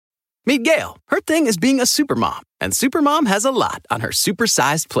Meet Gail. Her thing is being a supermom, and supermom has a lot on her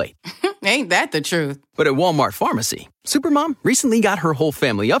supersized plate. Ain't that the truth? But at Walmart Pharmacy, supermom recently got her whole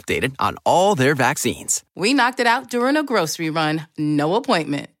family updated on all their vaccines. We knocked it out during a grocery run. No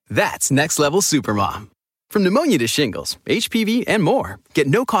appointment. That's next level supermom. From pneumonia to shingles, HPV, and more, get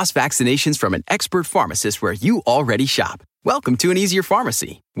no-cost vaccinations from an expert pharmacist where you already shop. Welcome to an easier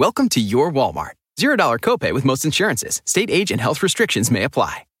pharmacy. Welcome to your Walmart. $0 copay with most insurances. State age and health restrictions may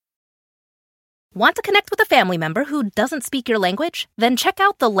apply. Want to connect with a family member who doesn't speak your language? Then check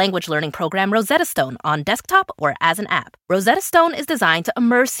out the language learning program Rosetta Stone on desktop or as an app. Rosetta Stone is designed to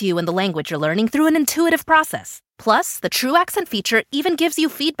immerse you in the language you're learning through an intuitive process. Plus, the True Accent feature even gives you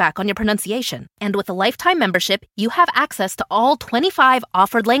feedback on your pronunciation. And with a lifetime membership, you have access to all 25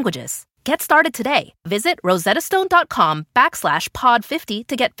 offered languages. Get started today. Visit rosettastone.com/pod50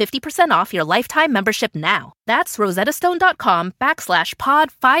 to get 50% off your lifetime membership now. That's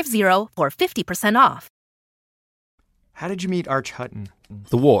rosettastone.com/pod50 for 50% off. How did you meet Arch Hutton?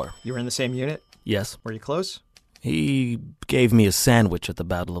 The war. You were in the same unit? Yes. Were you close? He gave me a sandwich at the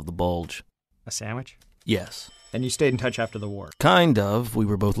Battle of the Bulge. A sandwich? Yes. And you stayed in touch after the war? Kind of. We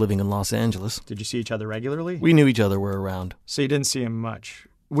were both living in Los Angeles. Did you see each other regularly? We knew each other were around. So you didn't see him much.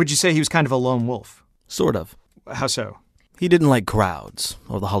 Would you say he was kind of a lone wolf? Sort of. How so? He didn't like crowds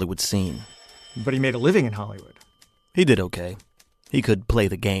or the Hollywood scene. But he made a living in Hollywood. He did okay. He could play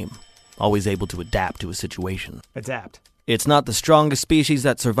the game, always able to adapt to a situation. Adapt? It's not the strongest species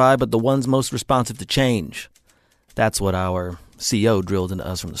that survive, but the ones most responsive to change. That's what our CO drilled into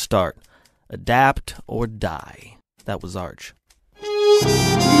us from the start. Adapt or die. That was Arch.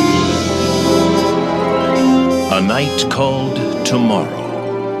 A Night Called Tomorrow.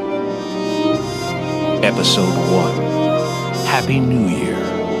 Episode 1. Happy New Year.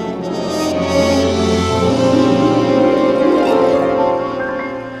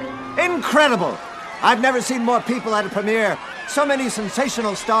 Incredible! I've never seen more people at a premiere. So many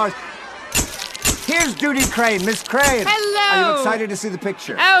sensational stars. Here's Judy Crane. Miss Crane. Hello. Are you excited to see the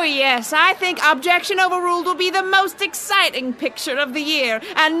picture? Oh, yes. I think Objection Overruled will be the most exciting picture of the year,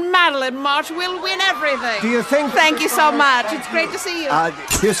 and Madeline March will win everything. Do you think... Thank you so much. It's great to see you.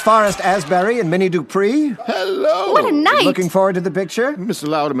 Here's Forrest Asbury and Minnie Dupree. Hello. What a night. Looking forward to the picture? Mr.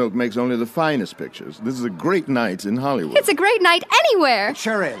 Loudermilk makes only the finest pictures. This is a great night in Hollywood. It's a great night anywhere. It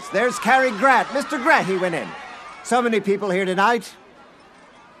sure is. There's Cary Grant. Mr. Grant, he went in. So many people here tonight.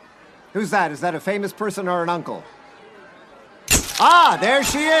 Who's that? Is that a famous person or an uncle? Ah, there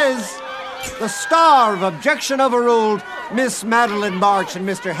she is. The star of Objection Overruled, Miss Madeline March and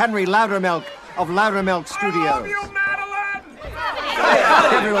Mr. Henry Loudermilk of Loudermilk Studios. I love you, Madeline!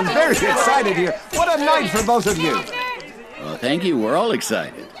 Everyone's very excited here. What a night for both of you. Well, thank you. We're all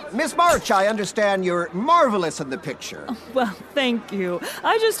excited. Miss March, I understand you're marvelous in the picture. Oh, well, thank you.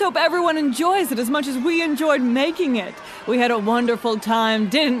 I just hope everyone enjoys it as much as we enjoyed making it. We had a wonderful time,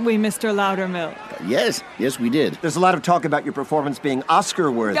 didn't we, Mr. Loudermilk? Yes, we did. There's a lot of talk about your performance being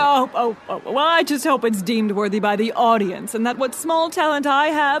Oscar-worthy. Well, I just hope it's deemed worthy by the audience, and that what small talent I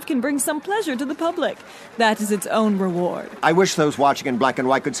have can bring some pleasure to the public. That is its own reward. I wish those watching in black and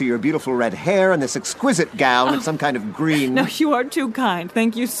white could see your beautiful red hair and this exquisite gown and some kind of green. No, you are too kind.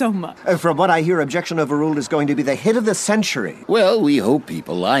 Thank you so much. From what I hear, Objection Overruled is going to be the hit of the century. Well, we hope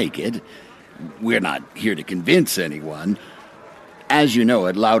people like it. We're not here to convince anyone. As you know,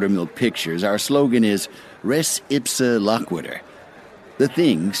 at Loudermilk Pictures, our slogan is Res Ipsa Loquitur. The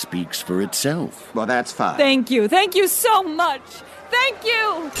thing speaks for itself. Well, that's fine. Thank you. Thank you so much. Thank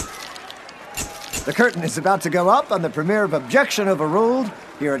you. The curtain is about to go up on the premiere of Objection Overruled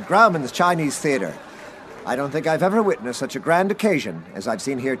here at Grauman's Chinese Theater. I don't think I've ever witnessed such a grand occasion as I've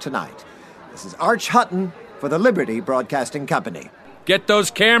seen here tonight. This is Arch Hutton for the Liberty Broadcasting Company. Get those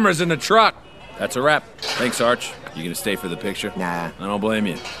cameras in the truck. That's a wrap. Thanks, Arch. You gonna stay for the picture? Nah. I don't blame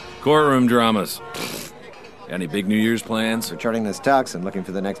you. Courtroom dramas. Got any big New Year's plans? Returning this tux and looking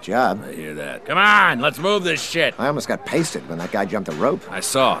for the next job. I hear that. Come on, let's move this shit. I almost got pasted when that guy jumped the rope. I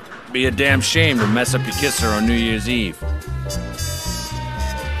saw. Be a damn shame to mess up your kisser on New Year's Eve.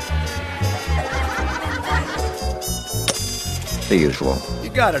 The usual. You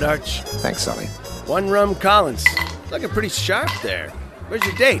got it, Arch. Thanks, Sully. One rum Collins. Looking pretty sharp there. Where's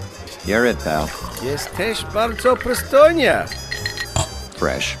your date? You're it, pal. Jesteś bardzo przystojnia.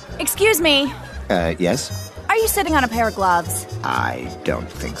 Fresh. Excuse me. Yes? Are you sitting on a pair of gloves? I don't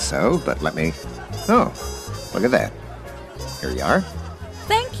think so, but let me... Oh, look at that. Here you are.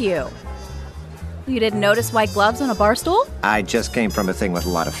 Thank you. You didn't notice white gloves on a bar stool? I just came from a thing with a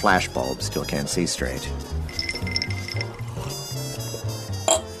lot of flash bulbs. Still can't see straight.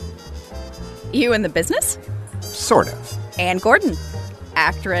 You in the business? Sort of. Ann Gordon.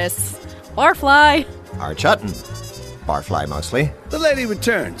 actress. Barfly. Arch Hutton. Barfly, mostly. The lady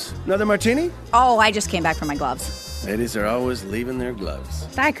returns. Another martini? Oh, I just came back from my gloves. Ladies are always leaving their gloves.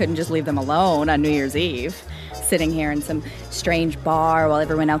 I couldn't just leave them alone on New Year's Eve. Sitting here in some strange bar while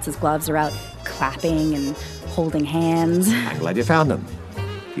everyone else's gloves are out clapping and holding hands. I'm glad you found them.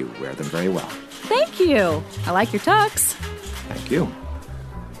 You wear them very well. Thank you. I like your tux. Thank you.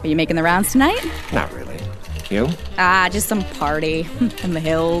 Are you making the rounds tonight? Not really. You? Just some party in the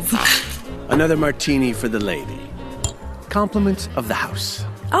hills. Another martini for the lady. Compliment of the house.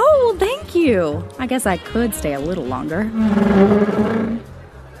 Oh, thank you. I guess I could stay a little longer.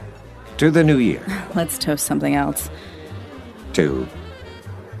 To the new year. Let's toast something else. To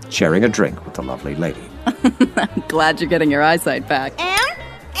sharing a drink with the lovely lady. I'm glad you're getting your eyesight back.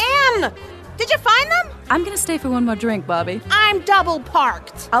 Anne! Did you find them? I'm gonna stay for one more drink, Bobby. I'm double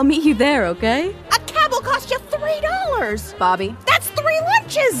parked. I'll meet you there, okay? A cab will cost you $3. Bobby. That's 3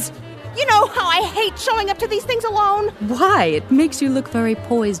 lunches. You know how I hate showing up to these things alone. Why? It makes you look very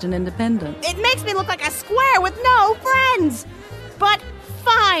poised and independent. It makes me look like a square with no friends. But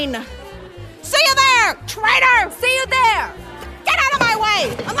fine. See you there, traitor! See you there! Get out of my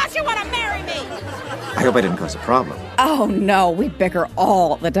way, unless you want to marry me! I hope I didn't cause a problem. Oh, no, we bicker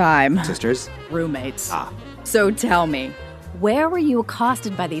all the time. Sisters? Roommates. So tell me, where were you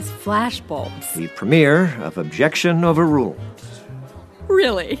accosted by these flashbulbs? The premiere of Objection Overruled.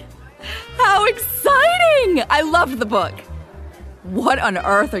 Really? How exciting! I loved the book. What on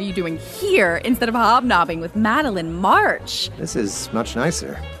earth are you doing here instead of hobnobbing with Madeline March? This is much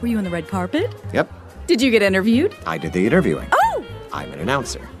nicer. Were you on the red carpet? Yep. Did you get interviewed? I did the interviewing. Oh! I'm an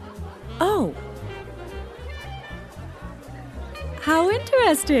announcer. Oh. How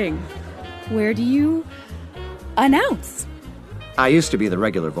interesting. Where do you announce? I used to be the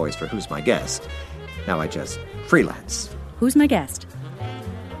regular voice for Who's My Guest. Now I just freelance. Who's My Guest?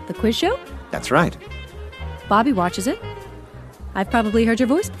 The quiz show? That's right. Bobby watches it. I've probably heard your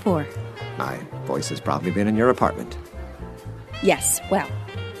voice before. My voice has probably been in your apartment. Yes, well,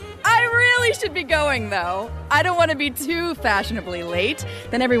 I really should be going, though. I don't want to be too fashionably late.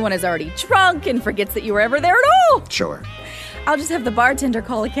 Then everyone is already drunk and forgets that you were ever there at all. Sure. I'll just have the bartender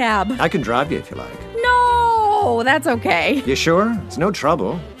call a cab. I can drive you if you like. No, that's okay. You sure? It's no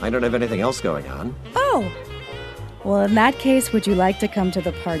trouble. I don't have anything else going on. Oh. Well, in that case, would you like to come to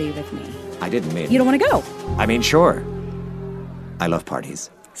the party with me? I didn't mean... You don't want to go? I mean, sure. I love parties.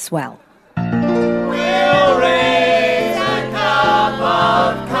 Swell. We'll raise a cup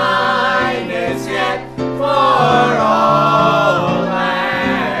of kindness yet for all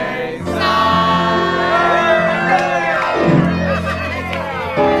lang syne.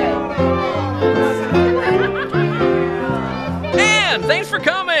 Anne, thanks for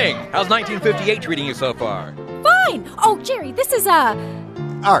coming. How's 1958 treating you so far? Fine. Oh, Jerry, this is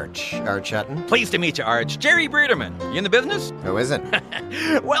Arch Hutton. Pleased to meet you, Arch. Jerry Breederman. You in the business? Who isn't?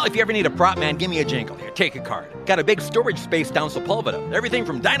 Well, if you ever need a prop man, give me a jingle here. Take a card. Got a big storage space down Sepulveda. Everything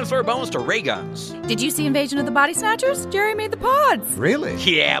from dinosaur bones to ray guns. Did you see Invasion of the Body Snatchers? Jerry made the pods. Really?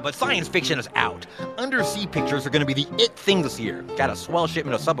 Yeah, but science fiction is out. Undersea pictures are going to be the it thing this year. Got a swell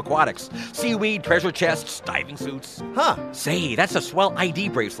shipment of subaquatics. Seaweed, treasure chests, diving suits. Huh. Say, that's a swell ID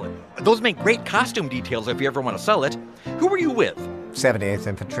bracelet. Those make great costume details if you ever want to sell it. Who were you with? 78th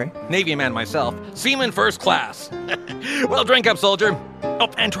Infantry. Navy man myself. Seaman first class. Well, drink up, soldier. Oh,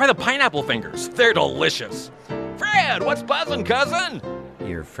 and try the pineapple fingers. They're delicious. Fred, what's buzzing, cousin?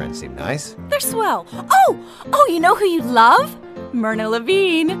 Your friends seem nice. They're swell. Oh, you know who you love? Myrna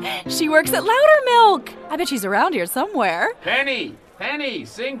Levine. She works at Loudermilk. I bet she's around here somewhere. Penny,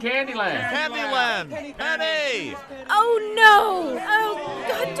 sing Candyland. Penny! Oh, no. Oh,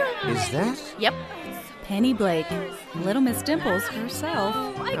 God, don't... Is that? Yep. Penny Blake. Little Miss Dimples herself.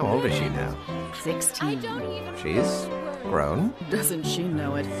 How old is she now? 16. She's grown. Doesn't she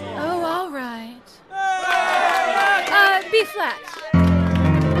know it? Oh, all right. B flat.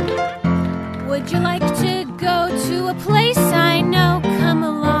 Would you like to go to a place I know? Come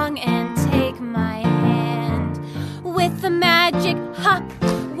along and take my hand. With the magic hop,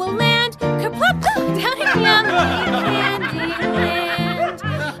 we'll land kerplop down in yummy Candyland.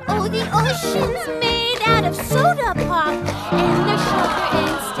 Oh, the ocean's made out of soda pop, and there's sugar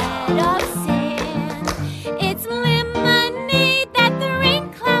instead of sand. It's lemonade that the rain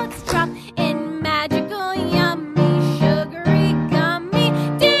clouds drop in magical, yummy, sugary, gummy,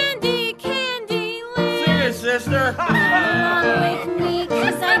 dandy Candyland. Sing it, sister. Come along with me.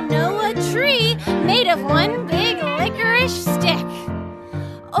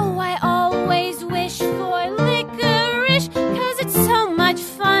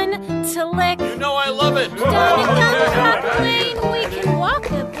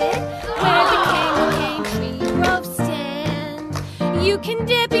 where the cane tree groves stand. You can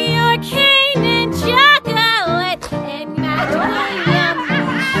dip your cane in chocolate and magical yummy,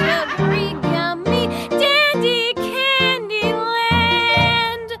 sugary gummy, dandy Candyland.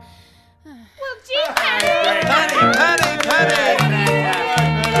 Well, gee,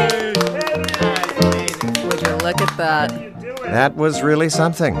 Would you look at that? That was really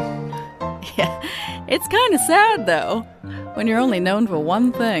something. Yeah, it's kind of sad, though, when you're only known for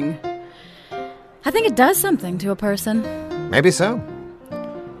one thing. I think it does something to a person. Maybe so.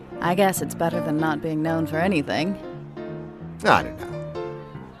 I guess it's better than not being known for anything. I don't know.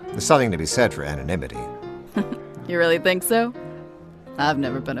 There's something to be said for anonymity. You really think so? I've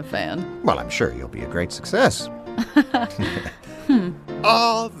never been a fan. Well, I'm sure you'll be a great success.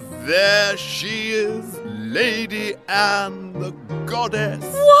 Ah, there she is, Lady Anne, the goddess.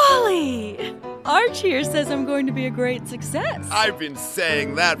 Wally! Arch here says I'm going to be a great success. I've been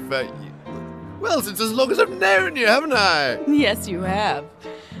saying that for, well, since as long as I've known you, haven't I? Yes, you have.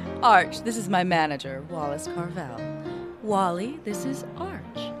 Arch, this is my manager, Wallace Carvel. Wally, this is Arch.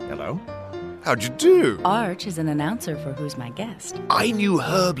 Hello? How'd you do? Arch is an announcer for Who's My Guest. I knew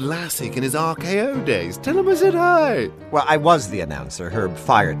Herb Lassick in his RKO days. Tell him I said hi. Well, I was the announcer. Herb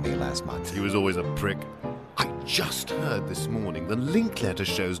fired me last month. He was always a prick. I just heard this morning the Linkletter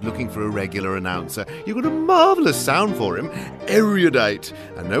show's looking for a regular announcer. You've got a marvellous sound for him. Erudite.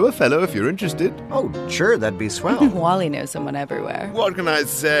 I know a fellow if you're interested. Oh, sure, that'd be swell. Wally knows someone everywhere. What can I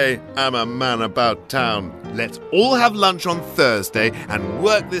say? I'm a man about town. Let's all have lunch on Thursday and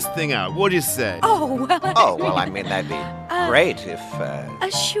work this thing out. What do you say? Oh, well... I mean, that'd be great if...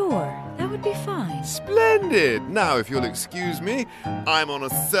 Sure, that would be fine. Splendid. Now, if you'll excuse me, I'm on a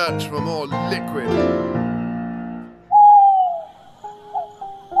search for more liquid.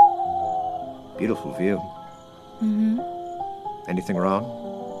 Beautiful view. Mm-hmm. Anything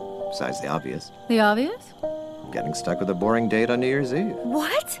wrong? Besides the obvious. The obvious? Getting stuck with a boring date on New Year's Eve.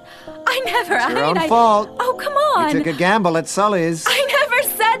 What? I never... It's your own fault. Oh, come on. You took a gamble at Sully's. I never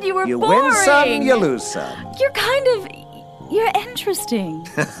said you were You boring. win some, you lose some. You're interesting.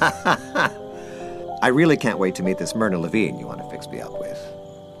 I really can't wait to meet this Myrna Levine you want to fix me up with.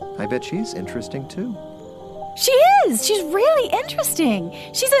 I bet she's interesting, too. She is. She's really interesting.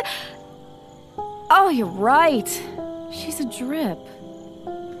 She's a... Oh, you're right. She's a drip.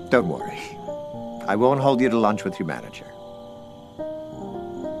 Don't worry. I won't hold you to lunch with your manager.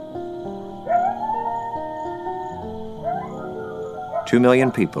 Two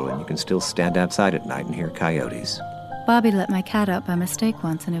million people, and you can still stand outside at night and hear coyotes. Bobby let my cat out by mistake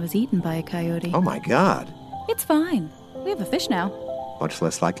once, and it was eaten by a coyote. Oh, my God. It's fine. We have a fish now. Much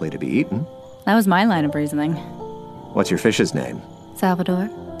less likely to be eaten. That was my line of reasoning. What's your fish's name? Salvador.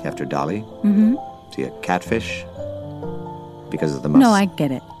 After Dolly? Mm-hmm. Is he a catfish? Because of the No, I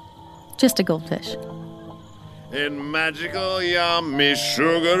get it. Just a goldfish. In magical, yummy,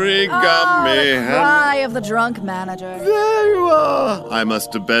 sugary, gummy... the cry of the drunk manager. There you are. I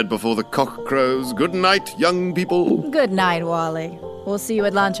must to bed before the cock crows. Good night, young people. Good night, Wally. We'll see you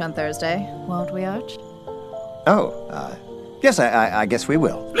at lunch on Thursday, won't we, Arch? Yes, I guess we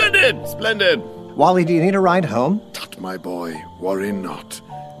will. Splendid, splendid. Wally, do you need a ride home? Tut, my boy, worry not.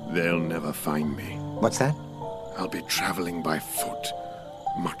 They'll never find me. What's that? I'll be traveling by foot.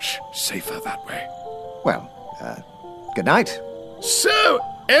 Much safer that way. Well, good night. So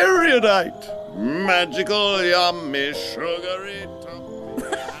erudite. Magical, yummy, sugary...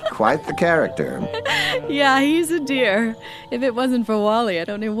 Quite the character. Yeah, he's a dear. If it wasn't for Wally, I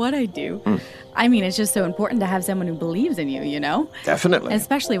don't know what I'd do. I mean, it's just so important to have someone who believes in you, you know? Definitely.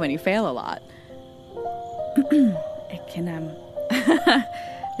 Especially when you fail a lot. It can,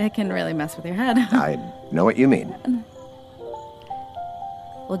 it can really mess with your head. I know what you mean.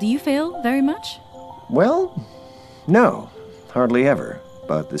 Well, do you fail very much? Well, no. Hardly ever.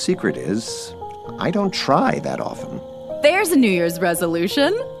 But the secret is, I don't try that often. There's a New Year's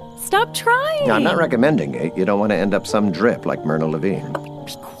resolution. Stop trying. No, I'm not recommending it. You don't want to end up some drip like Myrna Levine.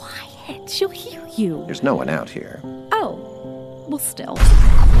 Be quiet. She'll hear you. There's no one out here. Oh, well, still.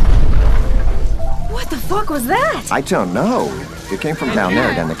 What the fuck was that? I don't know. It came from down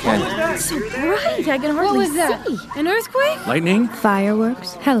there, down the canyon. It's so bright, I can hardly see. What was that? An earthquake? Lightning?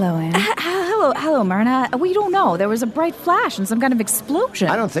 Fireworks? Hello, Anne. Hello, Myrna. We don't know. There was a bright flash and some kind of explosion.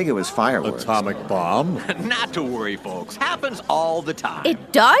 I don't think it was fireworks. Atomic bomb? Not to worry, folks. Happens all the time.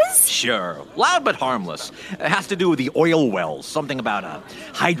 It does? Sure. Loud but harmless. It has to do with the oil wells. Something about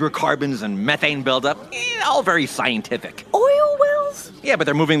hydrocarbons and methane buildup. All very scientific. Oil wells? Yeah, but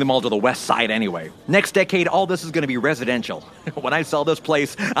they're moving them all to the west side anyway. Next decade, all this is going to be residential. When I sell this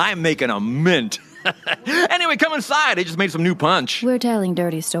place, I'm making a mint. Anyway, come inside. I just made some new punch. We're telling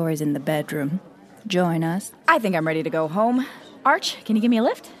dirty stories in the bedroom. Join us. I think I'm ready to go home. Arch, can you give me a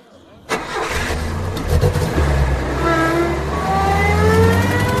lift?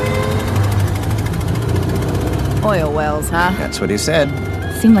 Oil wells, huh? That's what he said.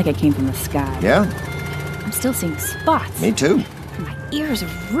 Seemed like it came from the sky. Yeah? I'm still seeing spots. Me too. My ears are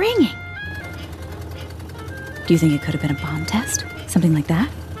ringing. Do you think it could have been a bomb test? Something like that?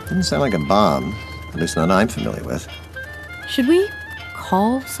 Didn't sound like a bomb. At least none I'm familiar with. Should we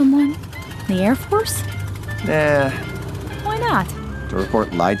call someone? The Air Force? Nah. Why not? To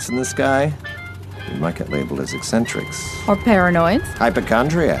report lights in the sky? You might get labeled as eccentrics. Or paranoids?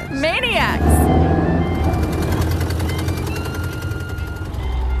 Hypochondriacs. Maniacs!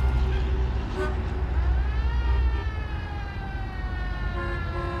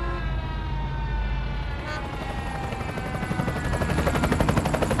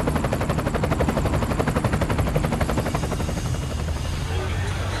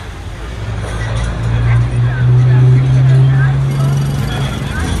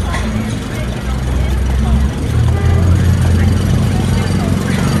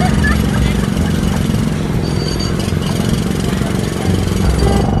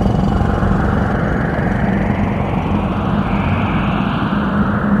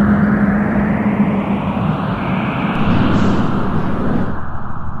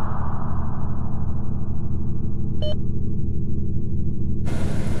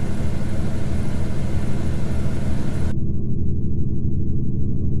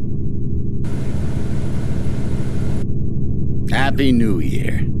 Happy New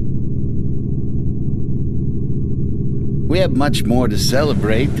Year. We have much more to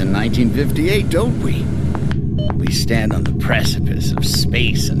celebrate than 1958, don't we? We stand on the precipice of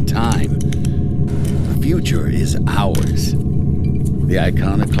space and time. The future is ours. The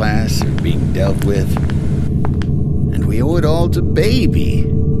iconoclasts are being dealt with, and we owe it all to Baby.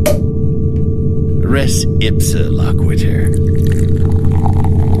 Res ipsa loquitur.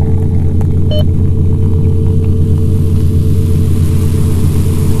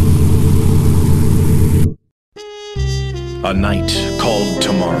 A Night Called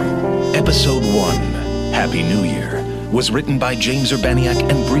Tomorrow, Episode 1, Happy New Year, was written by James Urbaniak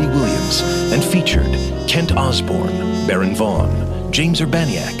and Bree Williams and featured Kent Osborne, Baron Vaughn, James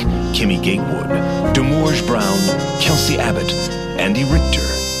Urbaniak, Kimmy Gatewood, Demorge Brown, Kelsey Abbott, Andy Richter,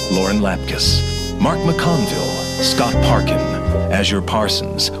 Lauren Lapkus, Mark McConville, Scott Parkin, Azure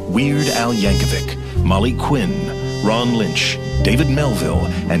Parsons, Weird Al Yankovic, Molly Quinn, Ron Lynch, David Melville,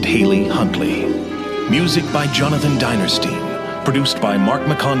 and Haley Huntley. Music by Jonathan Dinerstein. Produced by Mark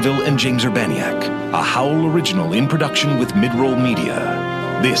McConville and James Urbaniak. A Howl original in production with Midroll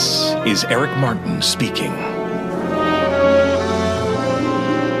Media. This is Eric Martin speaking.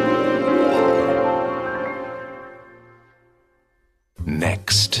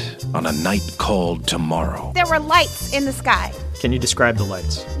 Next, on A Night Called Tomorrow. There were lights in the sky. Can you describe the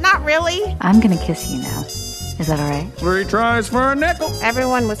lights? Not really. I'm gonna kiss you now. Is that all right? 3 tries for a nickel.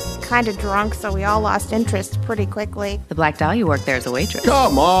 Everyone was kind of drunk, so we all lost interest pretty quickly. The Black Dahlia worked there as a waitress.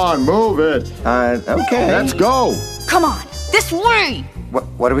 Come on, move it. Okay. Let's go. Come on, this way!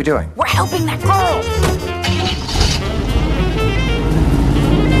 What are we doing? We're helping that girl!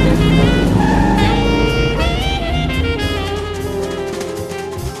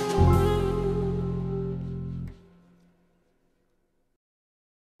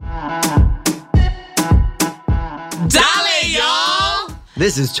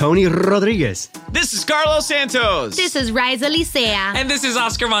 This is Tony Rodriguez. This is Carlos Santos. This is Riza Licea. And this is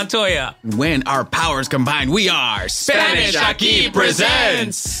Oscar Montoya. When our powers combine, we are Spanish Aquí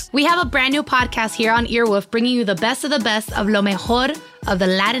Presents. We have a brand new podcast here on Earwolf, bringing you the best of lo mejor of the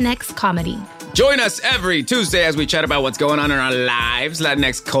Latinx comedy. Join us every Tuesday as we chat about what's going on in our lives,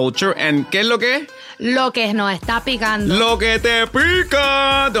 Latinx culture, and ¿qué es lo que? Lo que nos está picando. Lo que te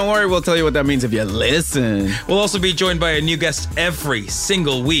pica. Don't worry, we'll tell you what that means if you listen. We'll also be joined by a new guest every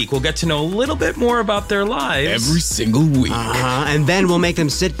single week. We'll get to know a little bit more about their lives. Every single week. And then we'll make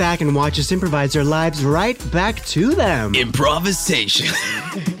them sit back and watch us improvise their lives right back to them. Improvisation.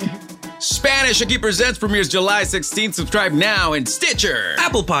 Spanish Aquí Presents premieres July 16th. Subscribe now in Stitcher,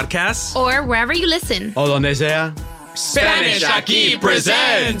 Apple Podcasts, or wherever you listen. O donde sea. Spanish Aquí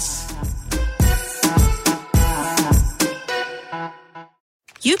Presents.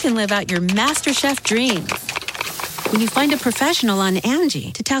 You can live out your MasterChef dreams when you find a professional on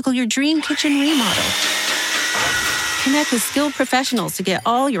Angie to tackle your dream kitchen remodel. Connect with skilled professionals to get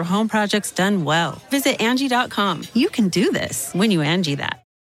all your home projects done well. Visit Angie.com. You can do this when you Angie that.